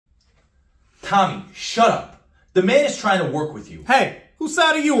Tommy, shut up. The man is trying to work with you. Hey, whose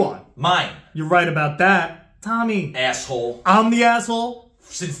side are you on? Mine. You're right about that. Tommy. Asshole. I'm the asshole?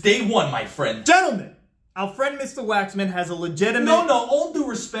 Since day one, my friend. Gentlemen, our friend Mr. Waxman has a legitimate... No, all due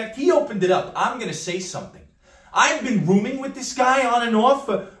respect, he opened it up. I'm going to say something. I've been rooming with this guy on and off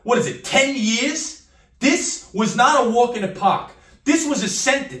for, 10 years? This was not a walk in the park. This was a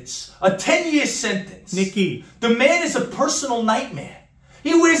sentence. A 10-year sentence. Nikki. The man is a personal nightmare.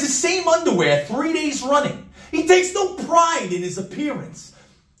 He wears the same underwear 3 days running. He takes no pride in his appearance.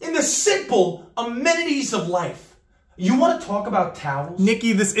 In the simple amenities of life. You want to talk about towels?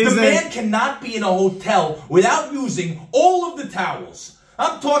 Nikki, this isn't... The man cannot be in a hotel without using all of the towels.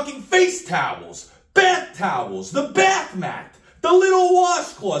 I'm talking face towels, bath towels, the bath mat, the little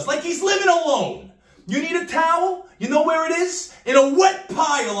washcloths, like he's living alone. You need a towel? You know where it is? In a wet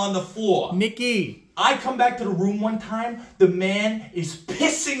pile on the floor. Nikki. I come back to the room one time, the man is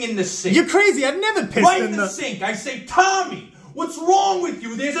pissing in the sink. You're crazy, I've never pissed right in the sink. I say, Tommy, what's wrong with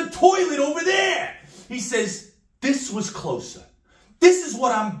you? There's a toilet over there. He says, this was closer. This is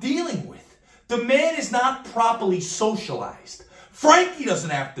what I'm dealing with. The man is not properly socialized. Frankie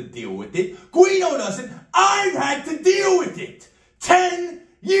doesn't have to deal with it. Guido doesn't. I've had to deal with it. 10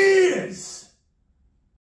 years.